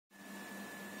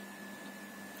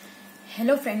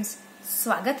Hello friends,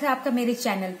 स्वागत है आपका मेरे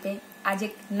चैनल पे। आज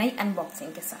एक नई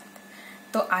अनबॉक्सिंग के साथ।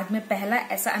 तो आज मैं पहला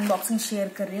ऐसा अनबॉक्सिंग शेयर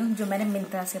कर रही हूँ जो मैंने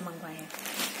मिंत्रा से मंगवाया है।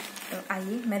 तो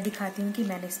आइए मैं दिखाती हूँ कि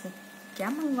मैंने इसमें क्या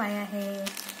मंगवाया है।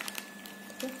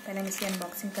 ठीक है, पहले हम इसकी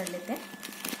अनबॉक्सिंग कर लेते हैं।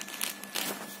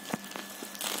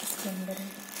 इसके अंदर है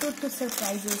टू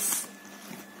सरप्राइजेस।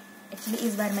 एक्चुअली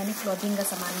इस बार मैंने क्लॉथिंग का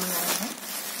सामान मंगाया है।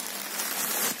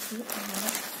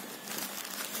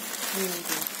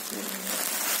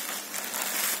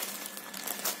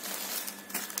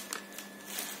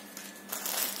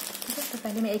 तो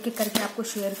पहले मैं एक एक करके आपको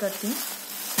शेयर करती हूँ।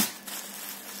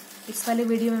 इस वाले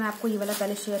वीडियो में मैं आपको ये वाला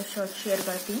पहले शेयर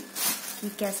करती हूँ कि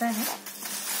कैसा है।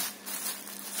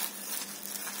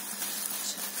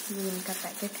 ये इनका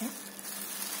पैकेट है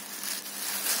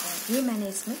और ये मैंने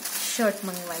इसमें शर्ट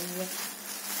मंगवाई है।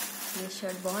 ये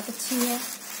शर्ट बहुत अच्छी है,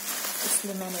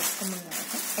 इसलिए मैंने इसको मंगवाया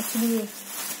है। एक्चुअली ये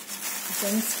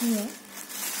जेंट्स की है।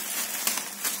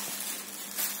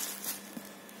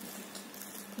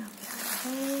 कितना प्यारा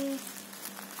है।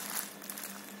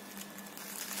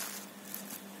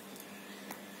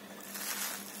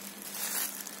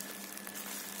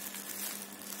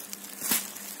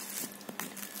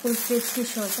 फुल स्लीव की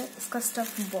शर्ट है। इसका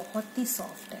स्टफ बहुत ही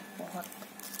सॉफ्ट है, बहुत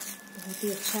ही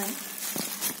अच्छा है।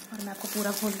 और मैं आपको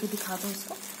पूरा खोल के दिखा दूं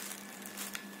इसको।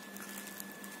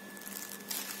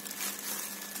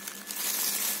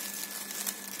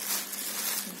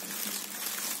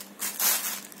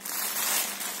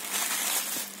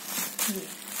 ये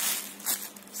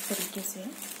इस तरीके से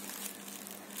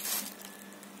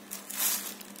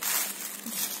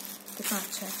कितना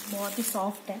अच्छा है, बहुत ही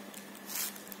सॉफ्ट है।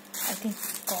 आई थिंक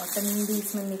कॉटन भी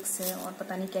इसमें मिक्स है और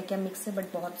पता नहीं क्या क्या मिक्स है,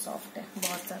 बट बहुत सॉफ्ट है,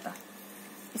 बहुत ज़्यादा।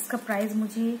 इसका प्राइस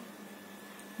मुझे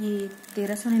ये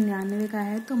 1399 का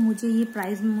है। तो मुझे ये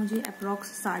प्राइस में मुझे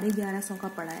अप्रॉक्स 1150 का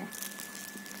पड़ा है।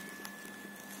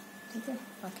 ठीक है,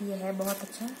 बाकी ये है बहुत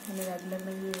अच्छा। मैंने रेगुलर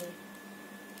में ये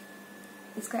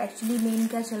इसका एक्चुअली मेन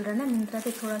क्या चल रहा है ना, मिंत्रा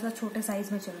पे थोड़ा सा छोटे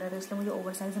साइज में चल रहा है, तो इसलिए मुझे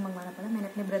ओवर साइज में मंगवाना पड़ा। मैंने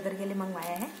अपने ब्रदर के लिए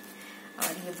मंगवाया है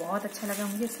और ये बहुत अच्छा लगा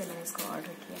मुझे, इसलिए मैंने इसको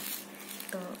ऑर्डर किया।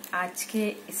 तो आज के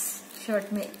इस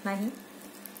शर्ट में इतना ही,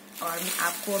 और मैं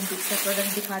आपको अब दूसरा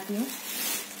प्रोडक्ट दिखाती हूँ।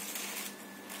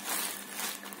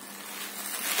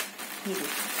 ये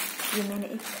देखिए, ये मैंने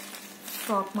एक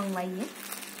फ्रॉक मंगवाई है।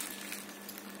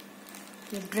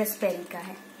 ये ड्रेस बेरी का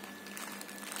है।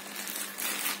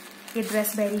 ये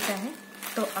ड्रेस बेरी का है।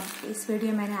 तो अब इस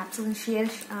वीडियो में मैंने आपसे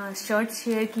शर्ट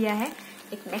शेयर किया है।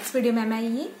 एक नेक्स्ट वीडियो में मैं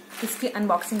ये इसकी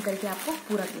अनबॉक्सिंग करके आपको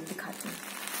पूरा लुक दिखाती हूँ।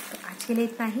 तो आज के लिए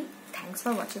इतना ही। Thanks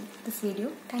for watching this video.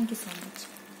 Thank you so much.